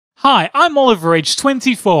Hi, I'm Oliver, age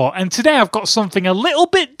 24, and today I've got something a little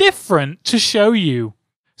bit different to show you.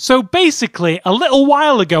 So basically, a little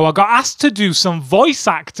while ago I got asked to do some voice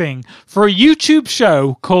acting for a YouTube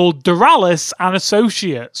show called Doraleous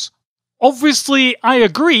Associates. Obviously, I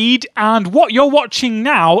agreed, and what you're watching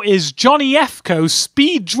now is JonnyEthco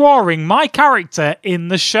speed drawing my character in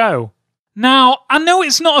the show. Now, I know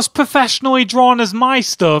it's not as professionally drawn as my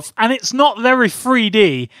stuff, and it's not very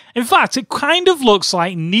 3D. In fact, it kind of looks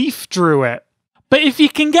like Neef drew it. But if you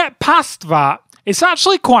can get past that, it's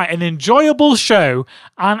actually quite an enjoyable show,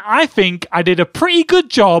 and I think I did a pretty good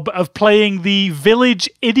job of playing the village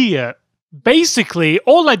idiot. Basically,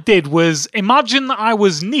 all I did was imagine that I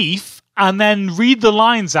was Neef, and then read the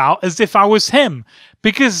lines out as if I was him.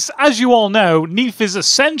 Because, as you all know, Neef is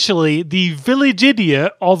essentially the village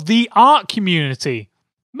idiot of the art community.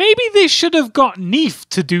 Maybe they should have got Neef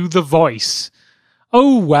to do the voice.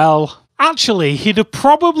 Oh well. Actually, he'd have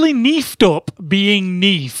probably Neefed up being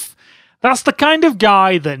Neef. That's the kind of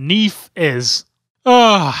guy that Neef is.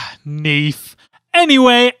 Neef.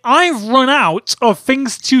 Anyway, I've run out of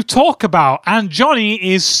things to talk about, and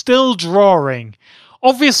Johnny is still drawing.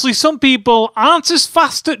 Obviously, some people aren't as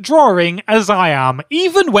fast at drawing as I am,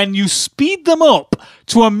 even when you speed them up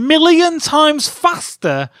to 1,000,000 times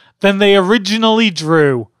faster than they originally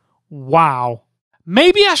drew. Wow.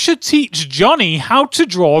 Maybe I should teach Johnny how to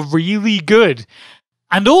draw really good,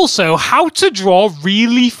 and also how to draw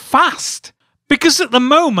really fast. Because at the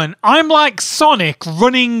moment, I'm like Sonic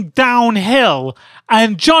running downhill,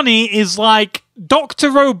 and Johnny is like Dr.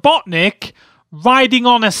 Robotnik riding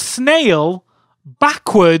on a snail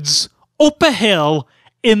backwards up a hill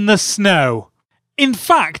in the snow. In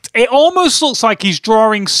fact, it almost looks like he's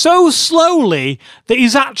drawing so slowly that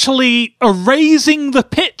he's actually erasing the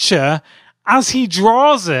picture as he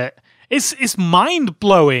draws it. It's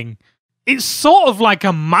mind-blowing. It's sort of like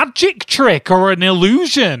a magic trick or an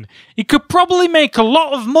illusion. He could probably make a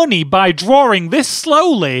lot of money by drawing this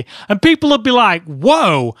slowly, and people would be like,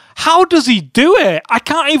 whoa, how does he do it? I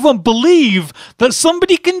can't even believe that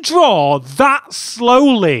somebody can draw that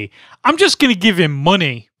slowly. I'm just going to give him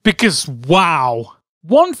money, because wow.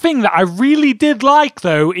 One thing that I really did like,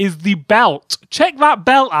 though, is the belt. Check that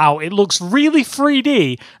belt out. It looks really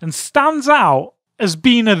 3D and stands out as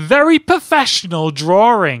being a very professional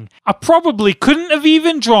drawing. I probably couldn't have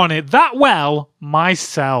even drawn it that well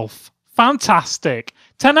myself. Fantastic.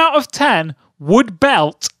 10 out of 10 would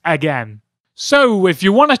belt again. So if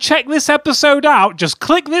you want to check this episode out, just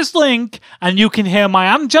click this link and you can hear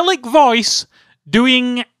my angelic voice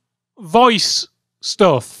doing voice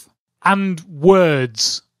stuff and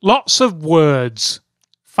words. Lots of words.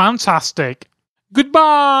 Fantastic.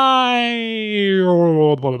 Goodbye.